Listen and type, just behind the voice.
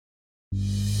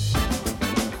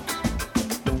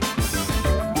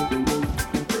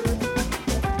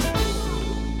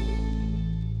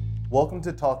Welcome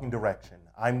to Talking Direction.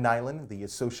 I'm Nylan, the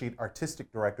Associate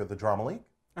Artistic Director of the Drama League.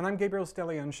 And I'm Gabriel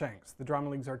Stelian-Shanks, the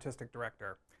Drama League's Artistic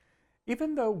Director.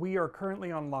 Even though we are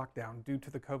currently on lockdown due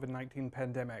to the COVID-19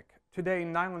 pandemic, today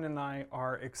Nylan and I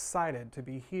are excited to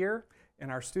be here in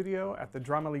our studio at the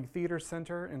Drama League Theater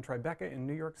Center in Tribeca in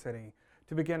New York City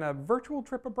to begin a virtual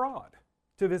trip abroad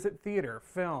to visit theater,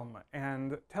 film,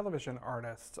 and television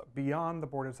artists beyond the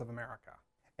borders of America.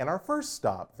 And our first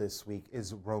stop this week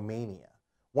is Romania,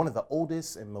 one of the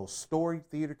oldest and most storied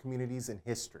theater communities in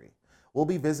history. We'll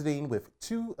be visiting with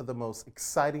two of the most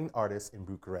exciting artists in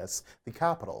Bucharest, the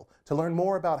capital, to learn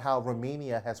more about how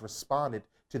Romania has responded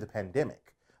to the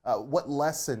pandemic, what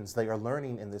lessons they are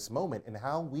learning in this moment, and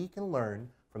how we can learn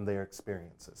from their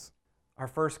experiences. Our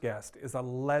first guest is a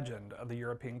legend of the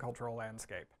European cultural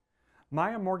landscape.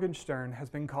 Maia Morgenstern has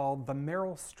been called the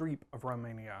Meryl Streep of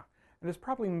Romania, and is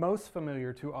probably most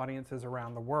familiar to audiences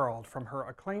around the world from her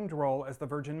acclaimed role as the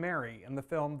Virgin Mary in the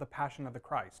film The Passion of the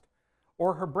Christ,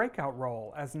 or her breakout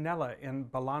role as Nella in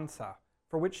Balanța,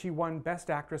 for which she won Best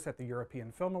Actress at the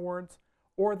European Film Awards,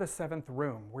 or The Seventh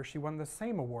Room, where she won the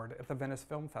same award at the Venice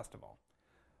Film Festival.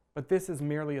 But this is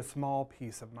merely a small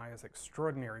piece of Maia's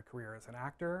extraordinary career as an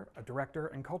actor, a director,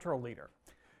 and cultural leader.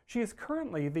 She is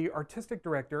currently the artistic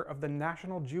director of the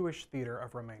National Jewish Theatre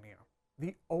of Romania,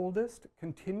 the oldest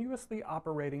continuously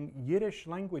operating Yiddish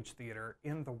language theater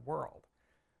in the world.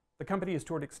 The company has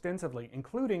toured extensively,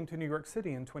 including to New York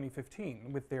City in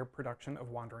 2015 with their production of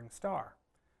Wandering Star.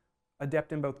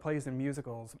 Adept in both plays and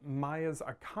musicals, Maia's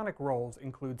iconic roles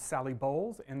include Sally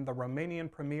Bowles in the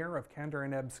Romanian premiere of Kander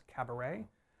and Ebb's Cabaret,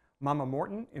 Mama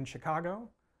Morton in Chicago,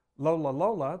 Lola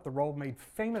Lola, the role made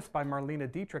famous by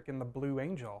Marlene Dietrich in The Blue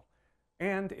Angel,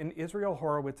 and in Israel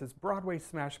Horowitz's Broadway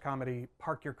smash comedy,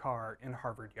 Park Your Car in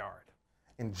Harvard Yard.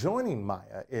 And joining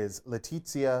Maia is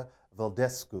Letiția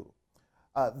Vildescu,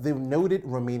 the noted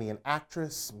Romanian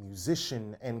actress,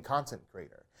 musician, and content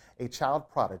creator, a child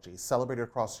prodigy celebrated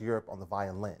across Europe on the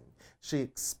violin. She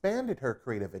expanded her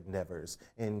creative endeavors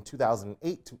in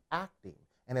 2008 to acting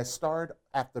and has starred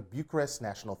at the Bucharest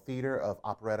National Theatre of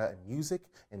Operetta and Music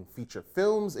in feature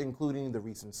films, including the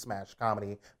recent smash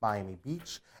comedy Miami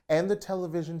Beach and the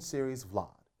television series Vlad.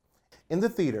 In the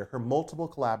theater, her multiple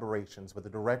collaborations with the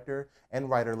director and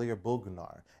writer Leah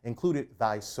Bulgunar included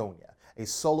Thy Sonia, a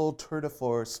solo tour de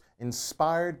force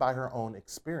inspired by her own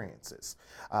experiences.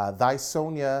 Thy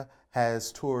Sonia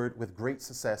has toured with great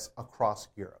success across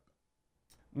Europe.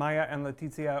 Maia and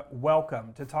Letiția,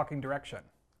 welcome to Talking Direction.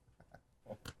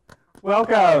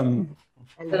 Welcome.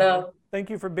 Hello. Thank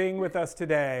you for being with us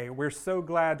today. We're so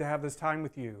glad to have this time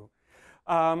with you.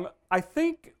 I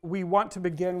think we want to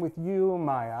begin with you,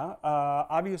 Maia.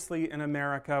 Obviously, in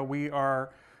America, we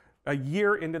are a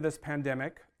year into this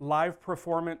pandemic. Live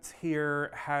performance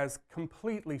here has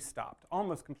completely stopped,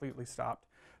 almost completely stopped,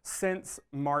 since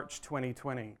March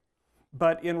 2020.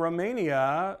 But in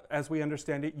Romania, as we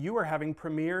understand it, you are having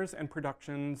premieres and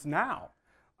productions now.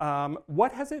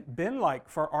 What has it been like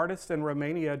for artists in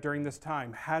Romania during this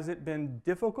time? Has it been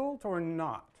difficult or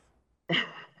not?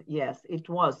 Yes, it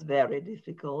was very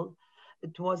difficult.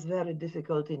 It was very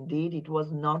difficult indeed. It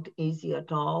was not easy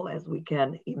at all, as we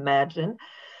can imagine.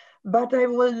 But I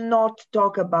will not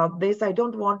talk about this. I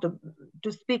don't want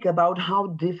to speak about how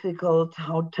difficult,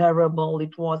 how terrible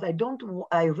it was.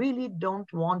 I really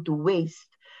don't want to waste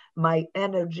my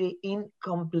energy in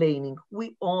complaining.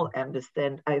 We all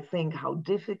understand, I think, how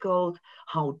difficult,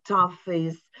 how tough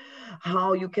is,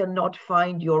 how you cannot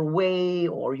find your way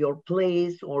or your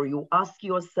place, or you ask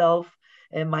yourself,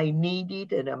 am I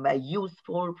needed and am I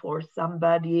useful for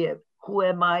somebody? Who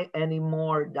am I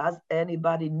anymore? Does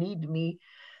anybody need me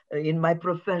in my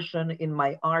profession, in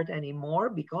my art anymore?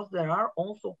 Because there are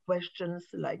also questions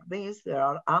like this. There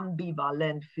are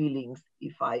ambivalent feelings,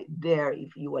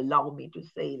 if you allow me to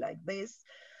say like this,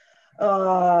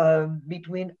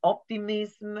 between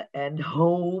optimism and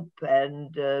hope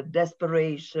and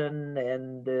desperation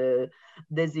and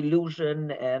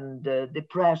disillusion and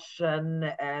depression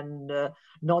and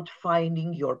not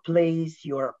finding your place,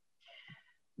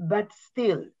 but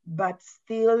still,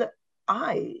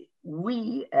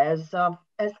 we as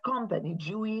company,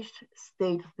 Jewish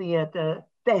State Theater,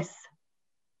 TES,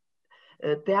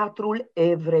 Teatrul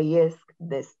Evreiesc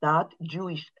de Stat,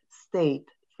 Jewish State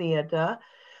Theater,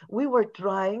 we were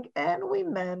trying and we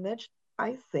managed,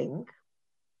 I think,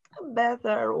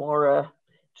 better or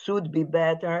should be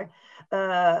better.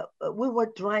 We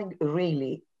were trying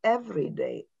really every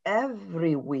day,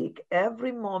 every week,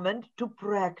 every moment to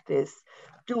practice,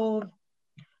 to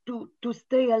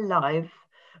stay alive,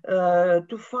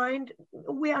 to find,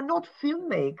 we are not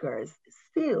filmmakers.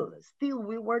 Still,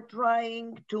 we were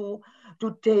trying to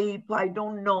tape, I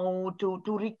don't know,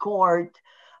 to record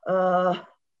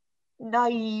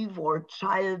naive or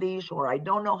childish, or I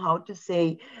don't know how to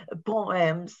say,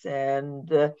 poems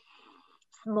and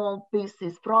small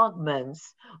pieces,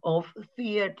 fragments of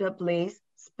theater plays,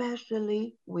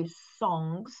 especially with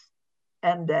songs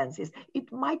and dances.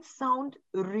 It might sound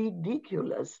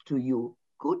ridiculous to you,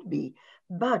 could be,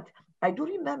 but I do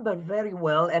remember very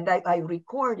well, and I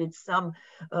recorded some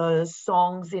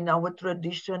songs in our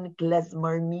tradition,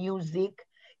 klezmer music,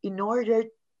 in order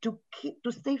to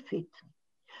stay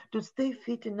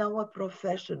fit in our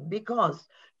profession, because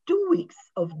 2 weeks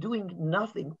of doing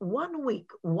nothing, 1 week,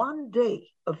 1 day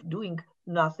of doing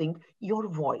nothing, your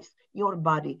voice, your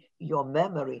body, your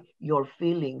memory, your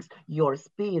feelings, your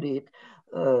spirit,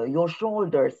 your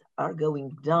shoulders are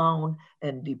going down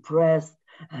and depressed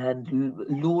and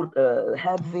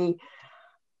heavy.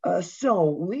 So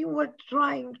we were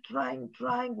trying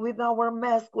with our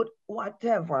mask, with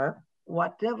whatever.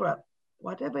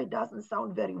 It doesn't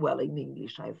sound very well in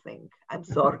English, I think. I'm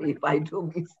sorry if I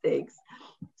do mistakes.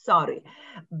 Sorry.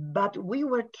 But we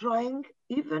were trying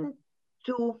even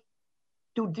to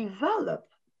develop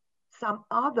some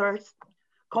others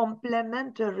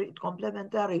complementary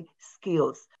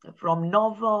skills from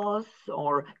novels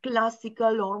or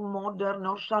classical or modern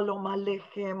or Shalom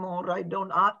Aleichem or I don't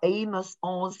know, Amos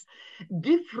Oz,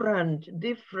 different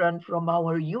from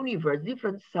our universe,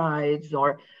 different sides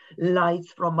or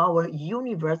lights from our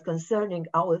universe concerning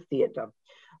our theater.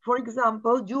 For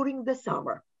example, during the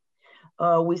summer,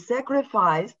 we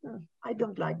sacrificed, I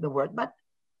don't like the word, but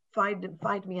find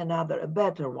me a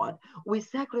better one. We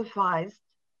sacrificed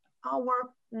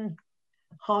our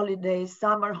holidays,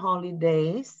 summer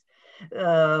holidays,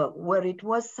 where it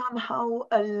was somehow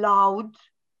allowed,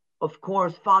 of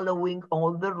course, following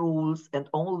all the rules and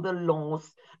all the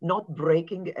laws, not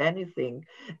breaking anything.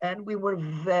 And we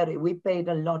paid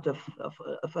a lot of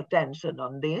attention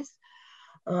on this.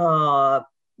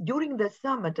 During the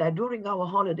summer, during our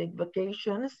holiday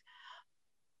vacations,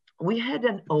 we had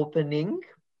an opening.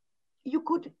 You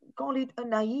could call it a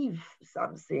naive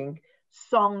something,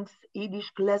 songs,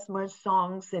 Yiddish klezmer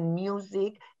songs and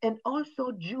music, and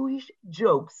also Jewish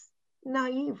jokes,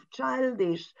 naive,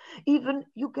 childish, even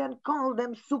you can call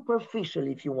them superficial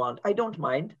if you want. I don't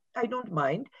mind.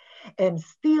 And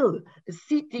still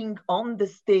sitting on the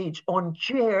stage on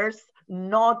chairs,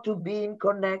 not to be in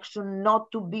connection,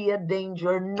 not to be a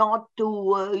danger, not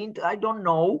to, I don't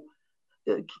know,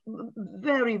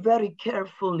 very, very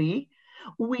carefully.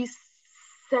 We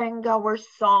sang our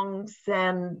songs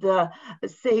and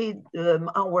said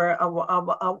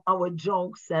our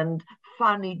jokes and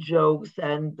funny jokes,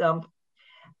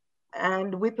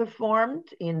 and we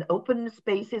performed in open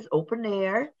spaces, open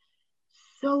air.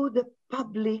 So the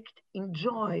public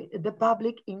enjoyed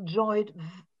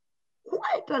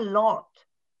quite a lot.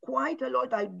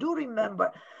 I do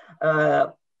remember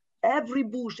every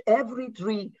bush, every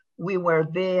tree, we were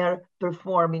there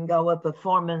performing our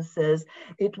performances.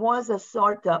 It was a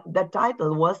sort of, the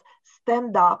title was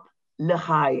Stand Up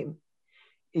L'Chaim.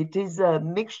 It is a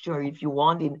mixture, if you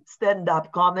want, in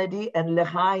stand-up comedy and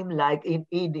L'Chaim, like in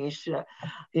Yiddish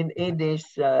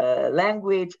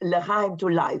language, L'Chaim to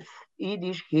life,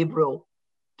 Yiddish, Hebrew,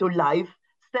 to life,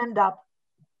 stand up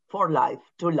for life,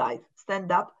 to life,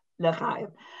 stand up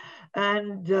L'Chaim.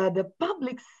 And the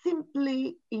public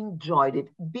simply enjoyed it,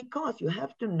 because you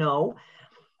have to know,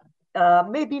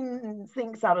 maybe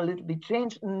things are a little bit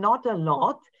changed, not a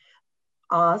lot.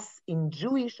 Us in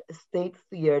Jewish State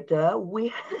Theater, we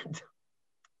had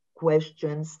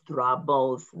questions,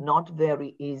 troubles, not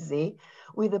very easy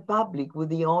with the public, with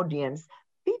the audience.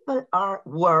 People are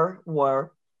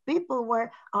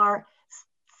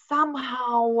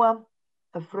somehow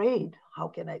afraid. How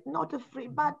can I, not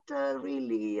afraid, but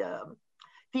really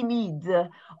timid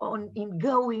in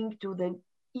going to the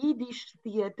Yiddish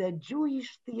theater,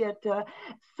 Jewish theater.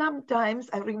 Sometimes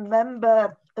I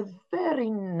remember a very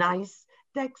nice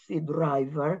taxi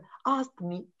driver asked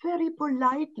me very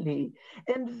politely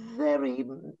and very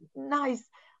nice,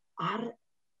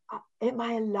 am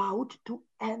I allowed to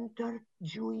enter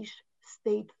Jewish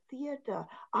State Theater?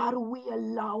 Are we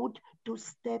allowed to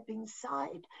step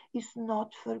inside? It's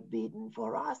not forbidden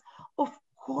for us. Of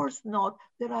course not.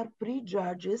 There are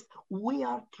prejudges. We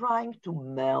are trying to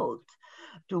melt,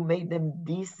 to make them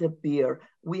disappear.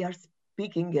 We are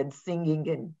speaking and singing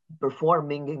and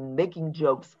performing and making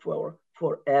jokes for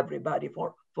everybody,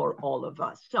 for all of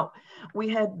us. So we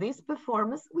had this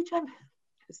performance, which I'm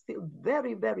still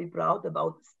very, very proud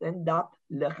about stand-up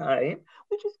L'Chaim,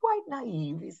 which is quite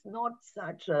naive. It's not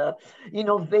such a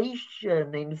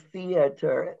innovation in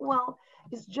theater. Well,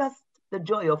 it's just the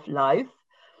joy of life.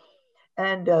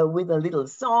 And with a little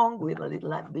song, with a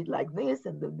little bit like this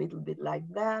and a little bit like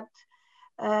that.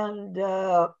 And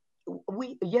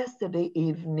we yesterday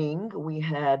evening we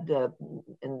had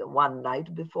and one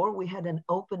night before we had an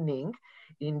opening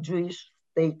in Jewish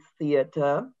State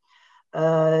Theater,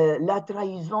 La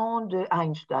Trahison de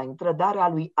Einstein, Tradarea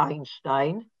lui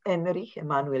Einstein, Heinrich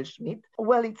Emanuel Schmidt.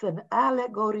 Well, it's an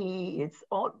allegory. It's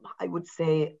all, I would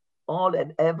say, all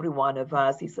and every one of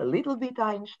us is a little bit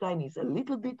Einstein, is a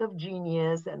little bit of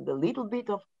genius, and a little bit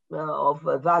of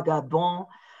vagabond.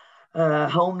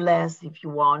 Homeless, if you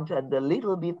want, and a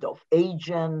little bit of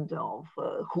agent of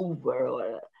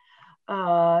Hoover,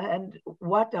 and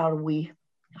what are we?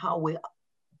 How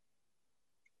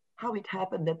it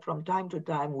happened that from time to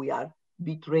time we are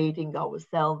betraying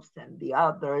ourselves and the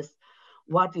others.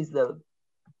 What is the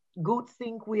good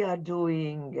thing we are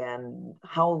doing, and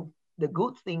how the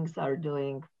good things are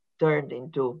doing turned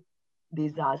into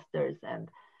disasters and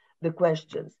the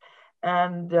questions.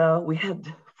 And we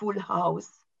had full house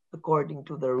according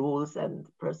to the rules and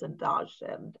percentage,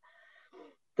 and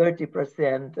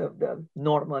 30% of the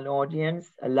normal audience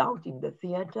allowed in the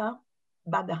theater,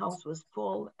 but the house was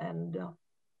full, and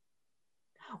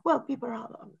well, people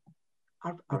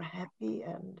are happy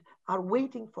and are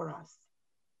waiting for us.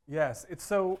 Yes, it's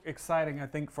so exciting, I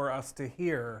think, for us to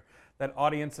hear that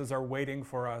audiences are waiting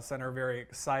for us and are very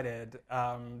excited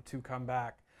to come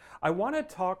back. I want to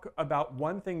talk about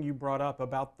one thing you brought up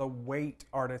about the weight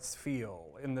artists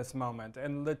feel in this moment.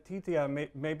 And Letitia,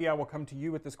 maybe I will come to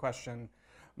you with this question.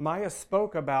 Maya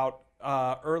spoke about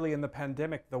early in the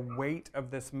pandemic the weight of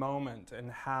this moment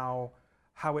and how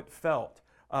it felt.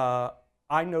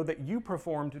 I know that you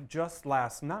performed just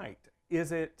last night.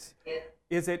 Is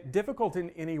it difficult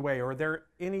in any way, or are there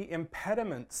any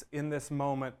impediments in this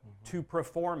moment to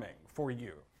performing for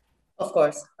you? Of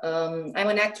course. I'm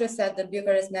an actress at the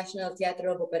Bucharest National Theatre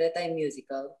of Operetta and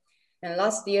Musical. And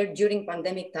last year, during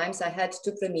pandemic times, I had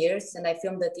 2 premieres and I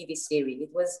filmed a TV series. It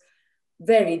was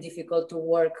very difficult to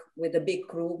work with a big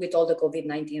crew with all the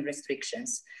COVID-19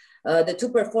 restrictions. The 2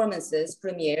 performances,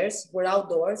 premieres, were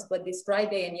outdoors, but this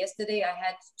Friday and yesterday, I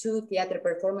had 2 theater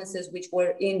performances which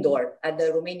were indoor at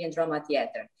the Romanian Drama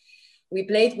Theatre. We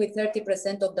played with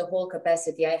 30% of the whole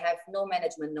capacity. I have no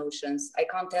management notions. I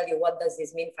can't tell you what does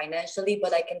this mean financially,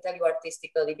 but I can tell you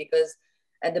artistically, because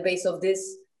at the base of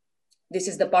this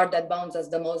is the part that bounds us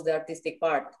the most, the artistic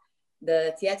part.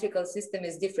 The theatrical system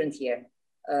is different here.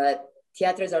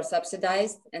 Theaters are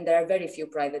subsidized and there are very few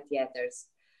private theaters.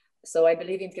 So I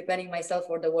believe in preparing myself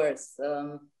for the worst.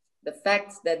 The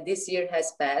fact that this year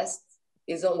has passed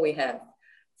is all we have.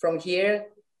 From here,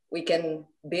 we can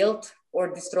build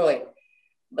or destroy.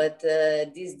 But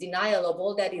this denial of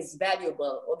all that is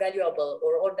valuable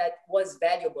or all that was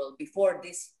valuable before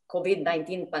this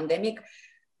COVID-19 pandemic,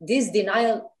 this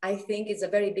denial, I think, is a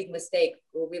very big mistake.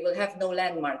 We will have no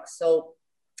landmarks. So,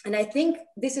 and I think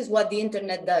this is what the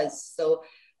internet does. So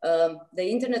the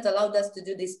internet allowed us to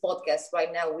do this podcast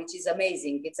right now, which is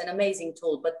amazing. It's an amazing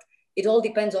tool, but it all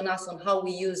depends on us on how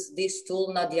we use this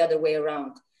tool, not the other way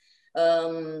around.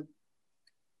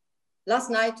 Last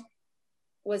night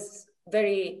was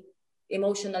very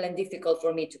emotional and difficult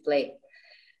for me to play,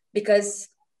 because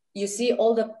you see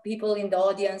all the people in the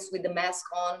audience with the mask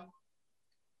on.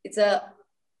 It's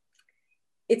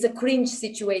a cringe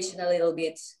situation a little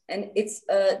bit, and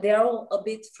they're all a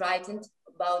bit frightened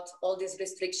about all these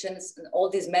restrictions and all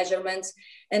these measurements,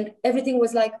 and everything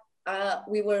was like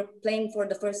we were playing for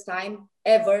the first time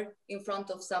ever in front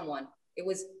of someone. It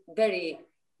was very,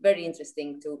 very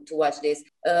interesting to watch this.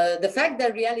 The fact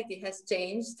that reality has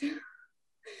changed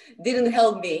didn't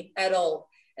help me at all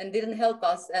and didn't help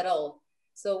us at all.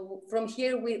 So from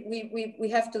here, we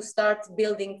have to start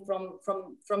building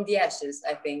from the ashes,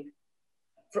 I think.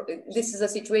 This is a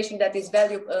situation that is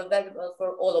valuable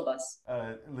for all of us.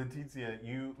 Letitia,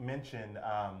 you mentioned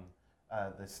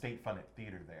the state-funded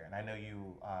theater there, and I know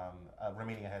you,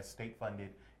 Romania has state-funded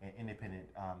and independent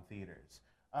theaters.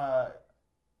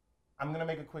 I'm going to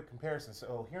make a quick comparison.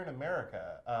 So here in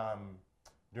America,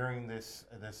 during this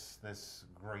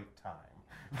great time,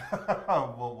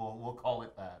 we'll call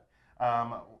it that.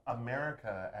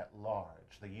 America at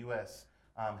large, the U.S.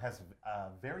 Has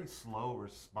a very slow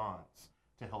response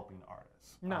to helping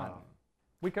artists. None.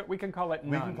 We can call it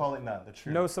none. We can call it none. The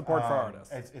truth. No support for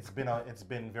artists. It's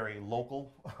been very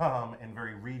local and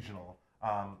very regional,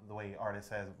 the way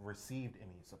artists have received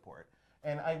any support.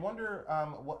 And I wonder,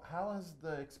 how has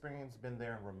the experience been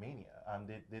there in Romania?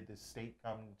 Did the state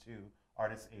come to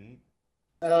artists' aid?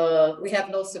 We have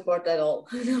no support at all.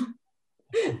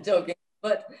 Joking,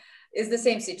 but it's the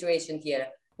same situation here.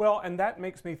 Well, and that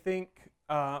makes me think,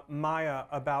 Maya,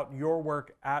 about your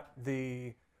work at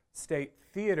the State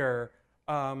Theater.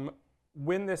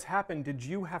 When this happened, did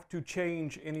you have to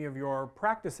change any of your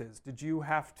practices? Did you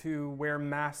have to wear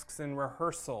masks in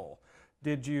rehearsal?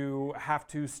 Did you have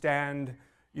to stand,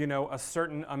 a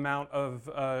certain amount of,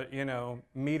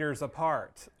 meters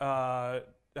apart?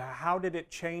 How did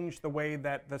it change the way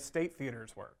that the state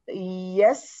theaters work?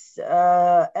 Yes,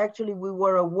 actually, we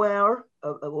were aware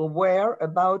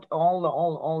about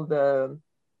all the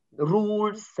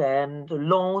rules and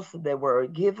laws that were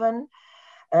given.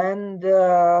 And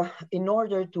in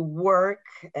order to work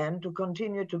and to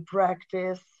continue to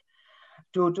practice,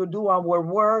 to do our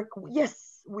work,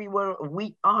 yes, we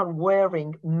are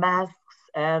wearing masks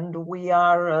and we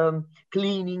are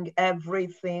cleaning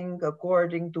everything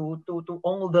according to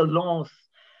all the laws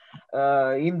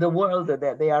in the world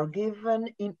that they are given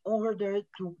in order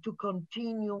to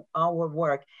continue our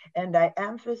work. And I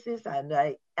emphasize and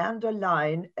I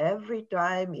underline every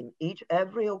time in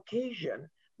every occasion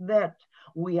that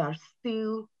we are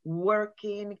still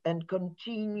working and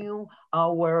continue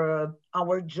our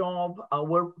job,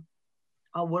 our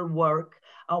work,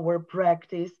 our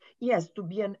practice. Yes, to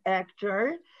be an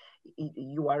actor,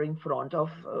 you are in front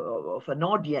of an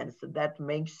audience. That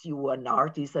makes you an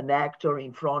artist, an actor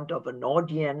in front of an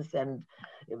audience, and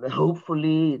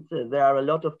hopefully there are a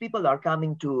lot of people are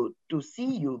coming to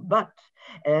see you. But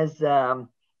as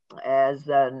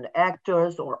an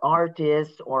actors or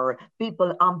artists or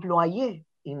people employés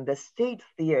in the state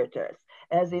theaters,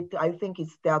 I think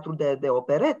it's Teatro de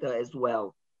Operetta as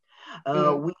well.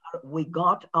 We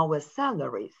got our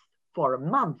salaries for a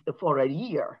month, for a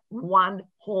year, one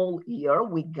whole year.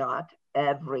 We got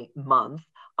every month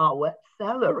our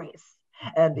salaries,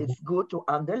 and it's good to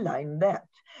underline that.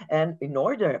 And in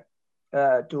order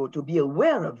to be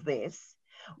aware of this,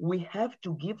 we have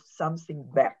to give something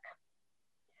back.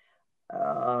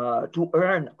 To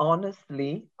earn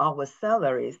honestly our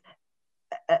salaries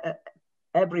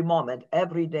every moment,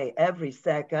 every day, every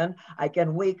second. I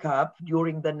can wake up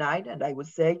during the night and I would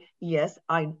say, yes,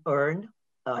 I earned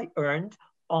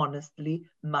honestly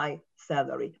my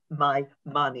salary, my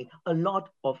money, a lot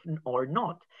of or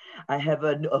not. I have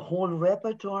a whole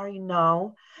repertoire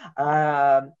now.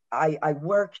 I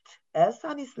worked, as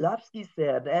Stanislavski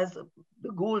said, as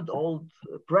the good old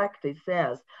practice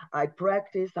says, I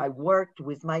practiced, I worked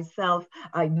with myself,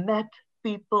 I met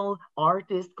people,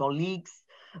 artists, colleagues,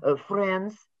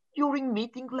 friends, during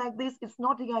meetings like this. It's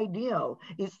not the ideal.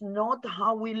 It's not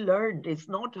how we learned. It's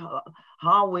not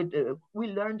how we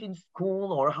learned in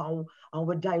school, or how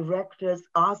our directors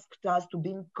asked us to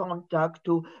be in contact,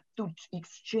 to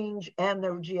exchange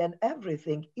energy and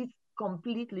everything. It's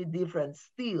completely different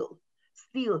still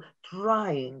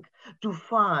trying to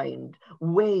find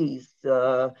ways,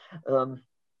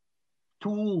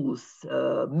 tools,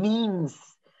 means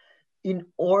in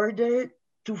order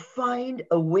to find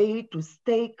a way to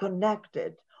stay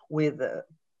connected with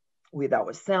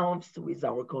ourselves, with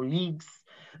our colleagues,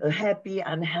 happy,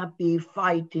 unhappy,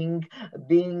 fighting,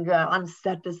 being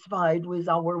unsatisfied with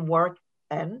our work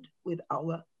and with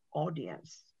our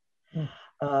audience.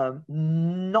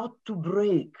 Not to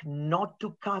break, not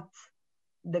to cut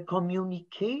the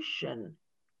communication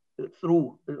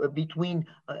through between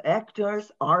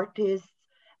actors, artists,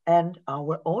 and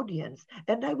our audience.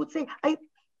 And I would say, I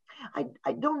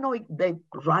don't know if they're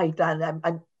right, and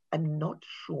I'm not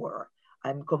sure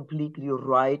I'm completely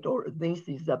right, or this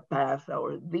is a path,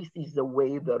 or this is the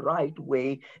way, the right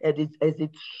way, as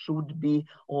it should be,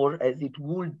 or as it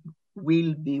would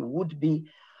be.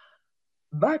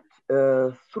 But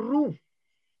through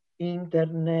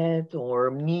internet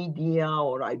or media,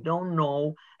 or I don't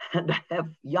know, and I have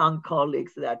young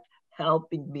colleagues that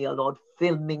helping me a lot,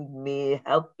 filming me,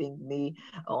 helping me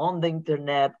on the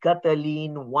internet.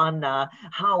 Katalin, Juana,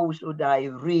 how should I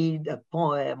read a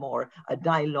poem or a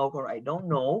dialogue, or I don't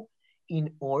know,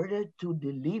 in order to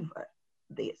deliver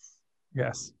this?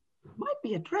 Yes. Might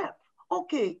be a trap.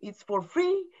 Okay, it's for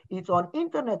free, it's on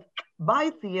internet,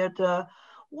 buy theater.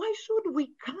 Why should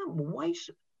we come?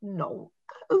 No,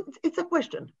 it's a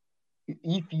question.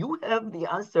 If you have the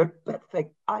answer,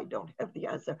 perfect. I don't have the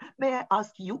answer. May I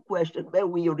ask you a question? May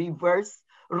we reverse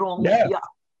wrong? Yeah.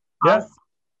 Ask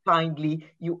kindly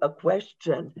you a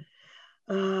question.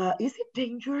 Is it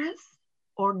dangerous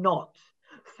or not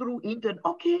through internet.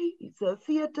 Okay, it's a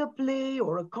theater play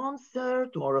or a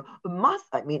concert or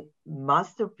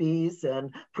masterpiece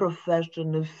and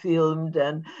professional filmed,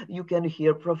 and you can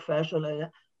hear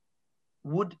professional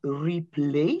would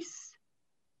replace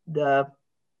the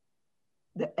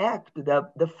act,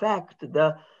 the fact,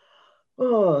 the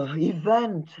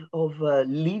event of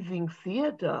living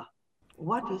theater.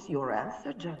 What is your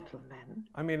answer, gentlemen?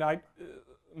 I mean,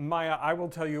 Maya, I will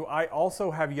tell you, I also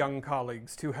have young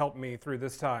colleagues to help me through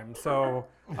this time, so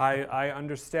I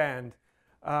understand.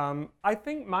 I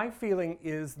think my feeling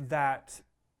is that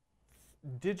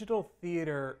digital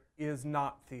theater is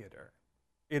not theater.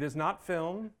 It is not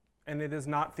film, and it is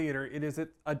not theater. It is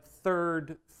a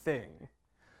third thing.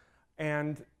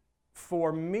 And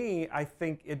for me, I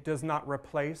think it does not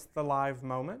replace the live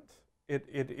moment. It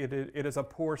is a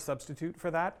poor substitute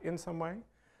for that in some way.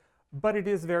 But it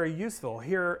is very useful.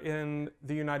 Here in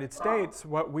the United States,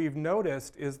 what we've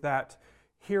noticed is that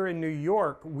here in New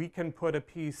York, we can put a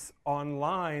piece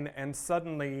online and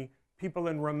suddenly people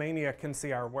in Romania can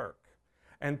see our work.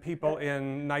 And people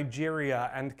in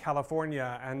Nigeria and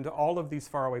California and all of these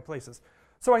faraway places.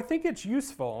 So I think it's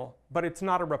useful, but it's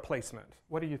not a replacement.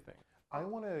 What do you think? I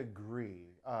want to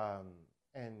agree.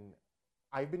 And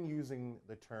I've been using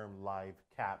the term live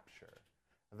capture.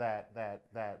 That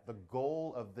the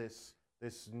goal of this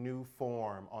new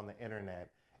form on the internet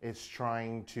is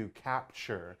trying to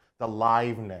capture the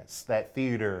liveness that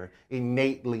theater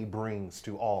innately brings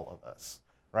to all of us,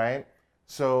 right?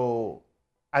 So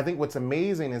I think what's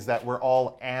amazing is that we're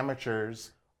all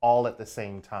amateurs all at the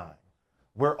same time.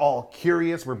 We're all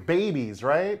curious, we're babies,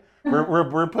 right?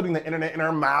 We're putting the internet in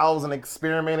our mouths and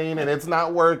experimenting, and it's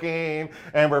not working,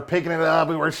 and we're picking it up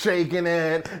and we're shaking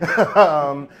it.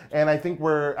 And I think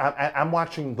I'm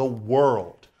watching the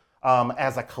world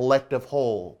as a collective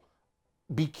whole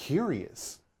be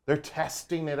curious. They're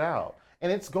testing it out,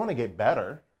 and it's going to get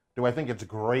better. Do I think it's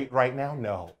great right now?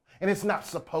 No. And it's not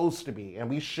supposed to be, and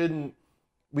we shouldn't.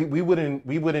 We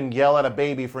wouldn't yell at a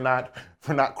baby for not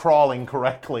crawling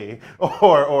correctly,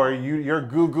 or your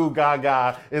goo goo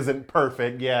gaga isn't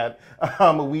perfect yet.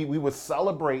 We would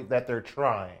celebrate that they're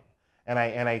trying, and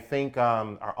I think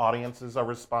our audiences are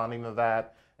responding to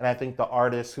that, and I think the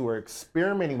artists who are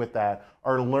experimenting with that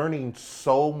are learning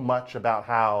so much about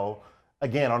how,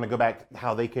 again, I want to go back to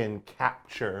how they can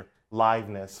capture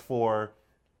liveness for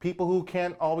people who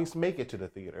can't always make it to the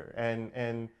theater,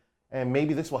 and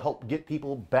maybe this will help get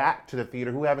people back to the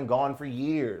theater who haven't gone for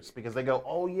years, because they go,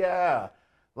 oh yeah,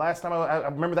 last time I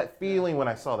remember that feeling when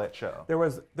I saw that show. There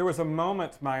was a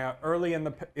moment, Maya, early in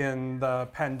the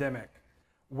pandemic,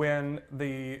 when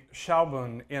the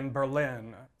Schaubühne in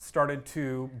Berlin started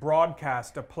to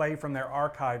broadcast a play from their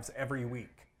archives every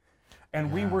week.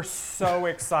 And we were so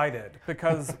excited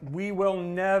because we will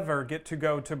never get to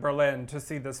go to Berlin to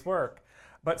see this work.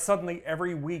 But suddenly,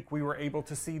 every week, we were able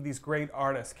to see these great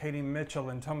artists, Katie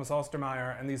Mitchell and Thomas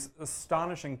Ostermeier, and these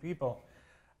astonishing people.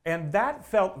 And that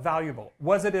felt valuable.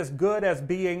 Was it as good as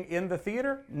being in the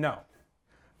theater? No.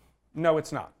 No,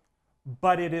 it's not.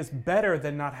 But it is better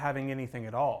than not having anything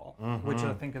at all, which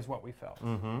I think is what we felt.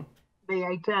 May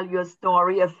I tell you a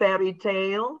story, a fairy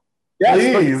tale? Yes,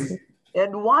 please.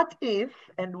 And what if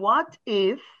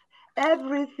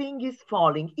everything is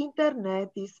falling?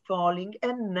 Internet is falling,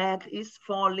 and net is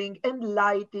falling, and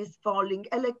light is falling,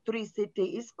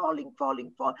 electricity is falling.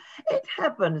 It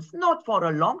happens not for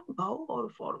a long time, or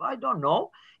for, I don't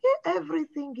know.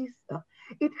 Everything is,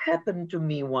 it happened to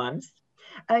me once.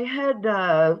 I had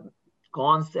a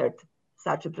concert,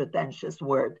 such a pretentious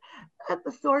word,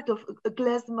 a sort of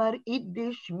klezmer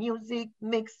Yiddish music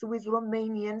mixed with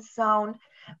Romanian sound,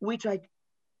 which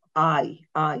I'm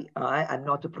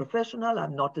not a professional,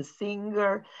 I'm not a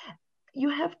singer. You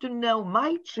have to know,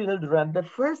 my children, the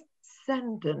first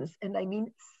sentence, and I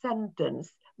mean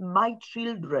sentence, my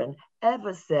children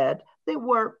ever said, they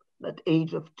were at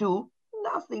age of 2,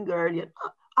 nothing earlier,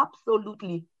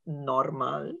 absolutely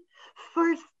normal.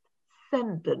 First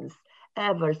sentence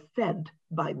ever said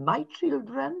by my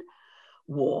children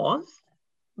was,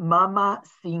 "Mama,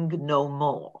 sing no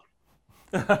more."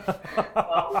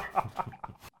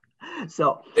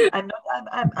 So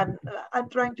I'm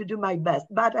trying to do my best,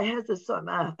 but I had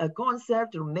a concert,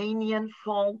 Romanian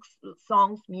folk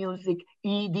songs, music,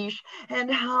 Yiddish,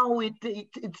 and how it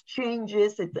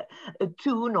changes, a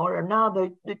tune or another,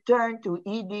 turn to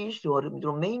Yiddish or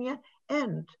Romanian.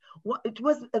 And it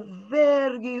was a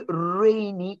very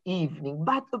rainy evening,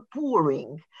 but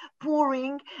pouring.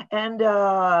 And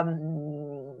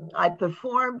I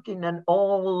performed in an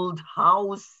old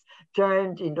house,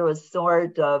 turned into a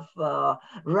sort of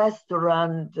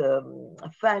restaurant,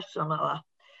 fashion.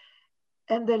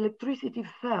 and the electricity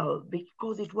fell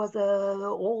because it was an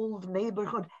old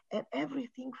neighborhood, and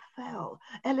everything fell.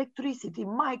 Electricity,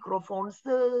 microphones,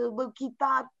 the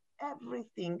guitar,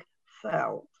 everything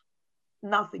fell.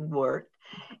 Nothing worked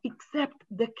except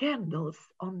the candles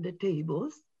on the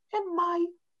tables and my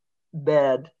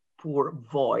bad, poor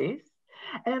voice,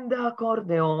 and the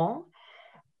accordion,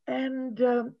 and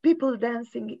people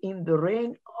dancing in the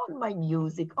rain on my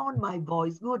music, on my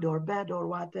voice, good or bad or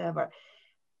whatever.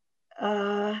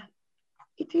 Uh,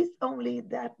 it is only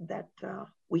that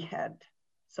we had.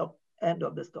 So, end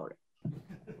of the story.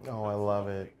 Oh, I love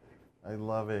it. I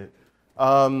love it.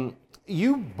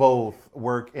 You both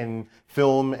work in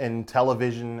film and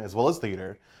television as well as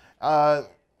theater.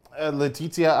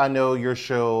 Letizia, I know your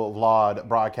show Vlad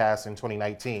broadcast in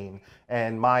 2019,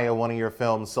 and Maya, one of your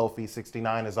films, Selfie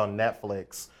 69, is on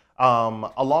Netflix.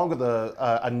 Along with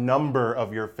a number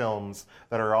of your films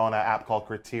that are on an app called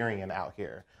Criterion out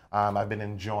here. I've been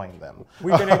enjoying them.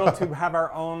 We've been able to have our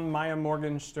own Maya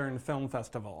Morgenstern Film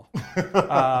Festival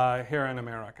here in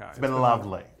America. It's been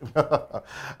lovely.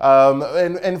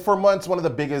 And for months, one of the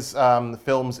biggest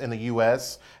films in the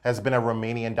U.S. has been a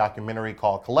Romanian documentary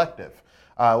called Collective,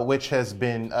 which has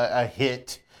been a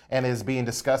hit and is being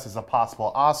discussed as a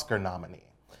possible Oscar nominee.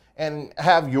 And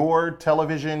have your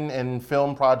television and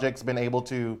film projects been able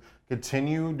to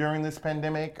continue during this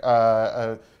pandemic?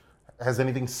 Has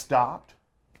anything stopped?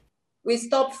 We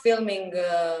stopped filming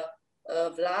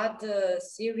Vlad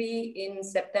series in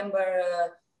September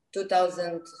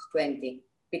 2020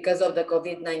 because of the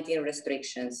COVID-19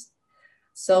 restrictions.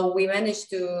 So we managed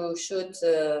to shoot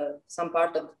some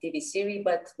part of the TV series,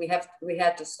 but we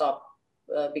had to stop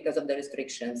because of the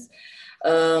restrictions.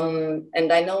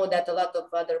 And I know that a lot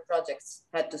of other projects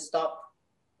had to stop.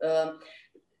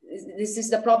 This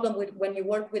is the problem with when you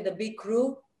work with a big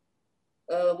crew.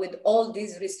 With all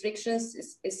these restrictions,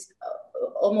 it's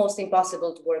almost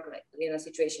impossible to work in a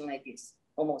situation like this,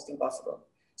 almost impossible.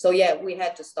 So yeah, we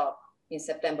had to stop in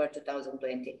September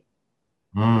 2020.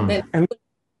 And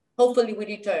hopefully we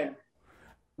return.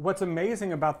 What's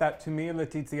amazing about that to me,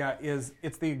 Letizia, is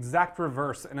it's the exact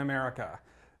reverse in America.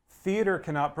 Theater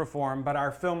cannot perform, but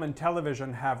our film and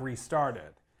television have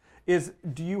restarted.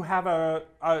 Do you have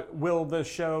will the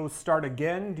show start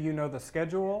again? Do you know the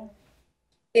schedule?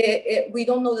 We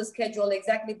don't know the schedule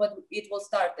exactly, but it will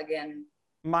start again.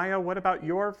 Maya, what about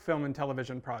your film and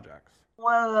television projects?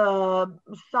 Well,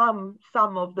 some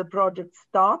of the projects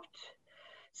stopped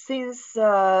since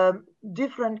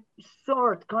different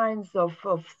kinds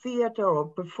of theater or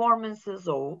performances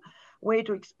or way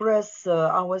to express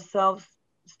ourselves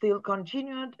still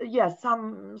continued. Yes,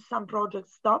 some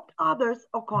projects stopped, others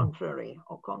au contrary.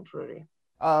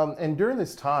 And during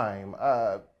this time,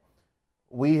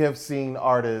 we have seen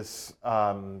artists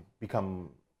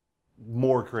become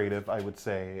more creative, I would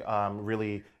say,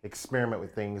 really experiment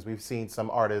with things. We've seen some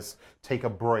artists take a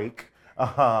break,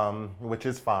 which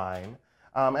is fine.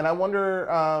 And I wonder,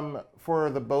 for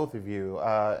the both of you,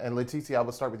 and Letizia, I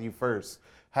will start with you first.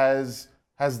 Has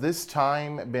this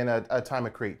time been a time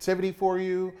of creativity for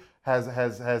you? Has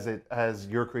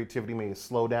your creativity maybe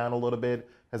slowed down a little bit?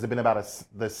 Has it been about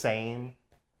the same?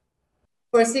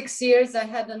 For 6 years, I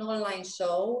had an online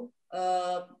show.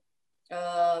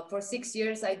 For 6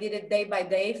 years, I did it day by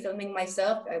day, filming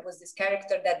myself. I was this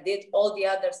character that did all the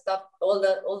other stuff, all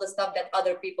the stuff that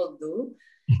other people do.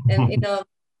 And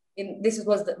this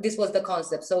was the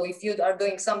concept. So if you are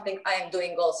doing something, I am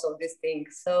doing also this thing.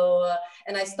 So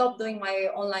and I stopped doing my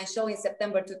online show in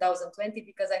September 2020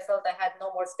 because I felt I had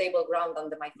no more stable ground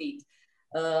under my feet.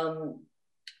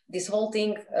 This whole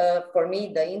thing, for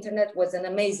me, the internet was an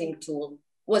amazing tool.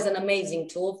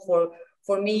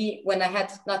 For me when I had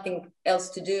nothing else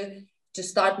to do, to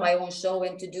start my own show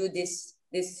and to do this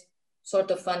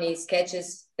sort of funny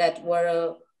sketches that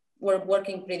were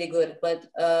working pretty good. But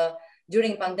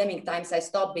during pandemic times, I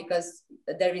stopped because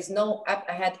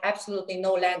I had absolutely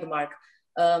no landmark.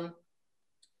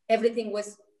 Everything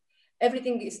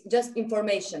is just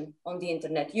information on the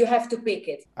internet. You have to pick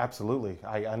it. Absolutely.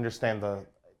 I understand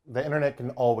the internet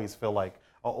can always feel like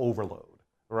an overload,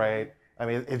 right? I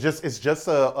mean, it's just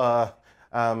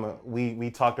we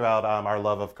talked about our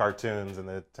love of cartoons and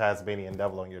the Tasmanian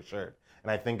devil on your shirt.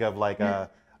 And I think of like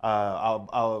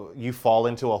you fall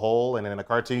into a hole, and in a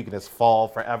cartoon you can just fall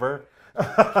forever.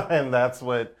 And that's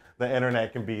what the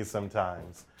internet can be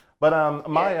sometimes. But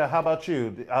Maya, how about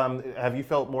you? Have you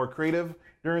felt more creative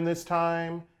during this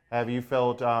time? Have you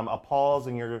felt a pause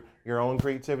in your own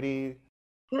creativity?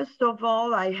 First of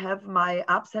all, I have my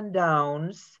ups and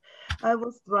downs. I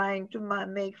was trying to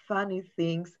make funny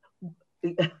things.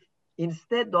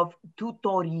 Instead of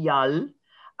tutorial,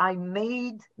 I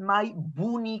made my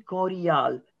Buni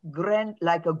Corial,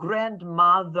 like a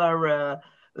grandmother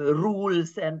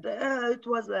rules, and it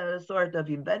was a sort of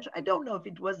invention. I don't know if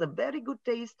it was a very good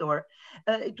taste or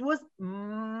it was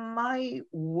my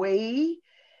way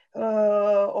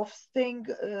of staying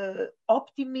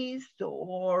optimist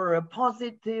or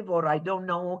positive, or I don't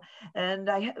know. And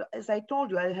as I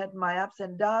told you, I had my ups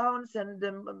and downs. And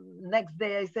next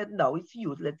day I said, no, it's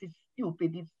useless, it's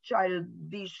stupid, it's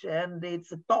childish, and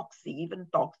it's toxic, even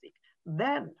toxic.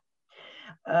 Then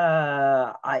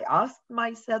I asked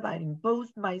myself, I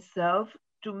imposed myself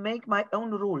to make my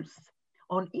own rules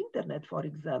on internet, for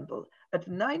example. At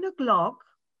 9 o'clock,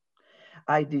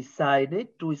 I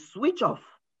decided to switch off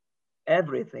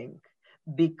everything,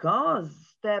 because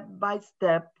step by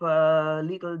step,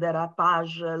 little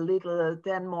derapage, little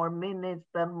 10 more minutes,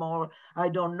 10 more, I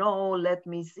don't know, let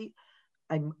me see.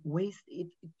 I waste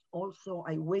it. Also,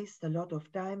 I waste a lot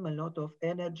of time, a lot of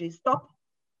energy. Stop.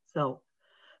 So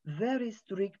very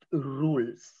strict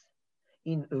rules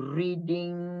in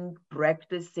reading,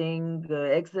 practicing,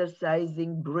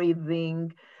 exercising,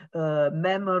 breathing,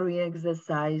 memory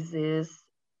exercises,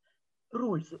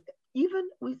 rules. Even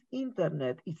with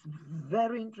internet, it's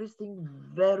very interesting,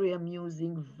 very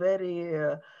amusing, very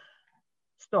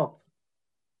stop.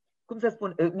 Cum să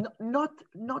spun,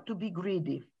 not to be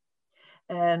greedy.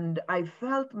 And I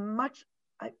felt much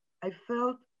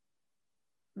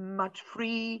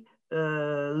free,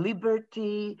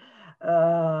 liberty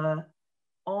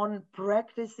on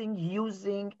practicing,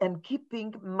 using, and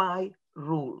keeping my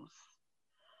rules.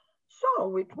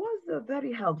 So it was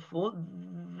very helpful,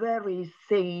 very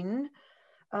sane.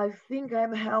 I think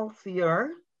I'm healthier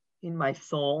in my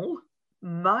soul.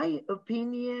 My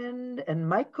opinion and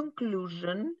my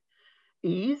conclusion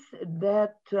is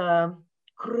that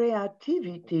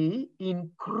creativity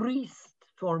increased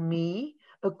for me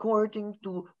according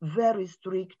to very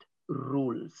strict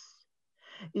rules.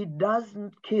 It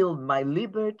doesn't kill my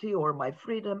liberty or my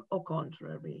freedom, au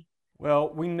contrary.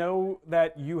 Well, we know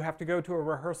that you have to go to a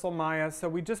rehearsal, Maya, so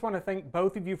we just want to thank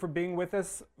both of you for being with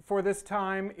us for this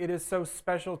time. It is so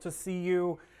special to see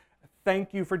you.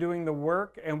 Thank you for doing the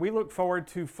work, and we look forward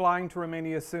to flying to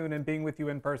Romania soon and being with you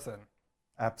in person.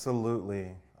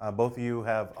 Absolutely. Both of you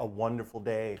have a wonderful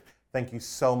day. Thank you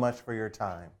so much for your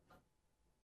time.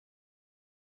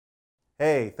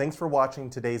 Hey, thanks for watching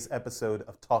today's episode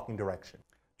of Talking Direction.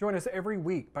 Join us every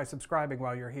week by subscribing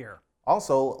while you're here.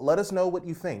 Also, let us know what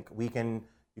you think. You can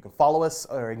follow us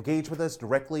or engage with us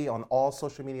directly on all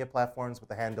social media platforms with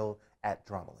the handle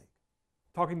 @DramaLeague.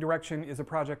 Talking Direction is a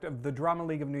project of the Drama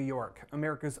League of New York,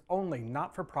 America's only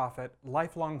not-for-profit,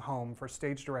 lifelong home for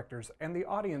stage directors and the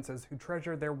audiences who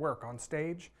treasure their work on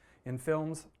stage, in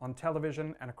films, on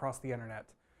television, and across the internet.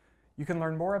 You can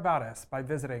learn more about us by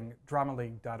visiting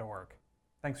dramaleague.org.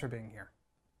 Thanks for being here.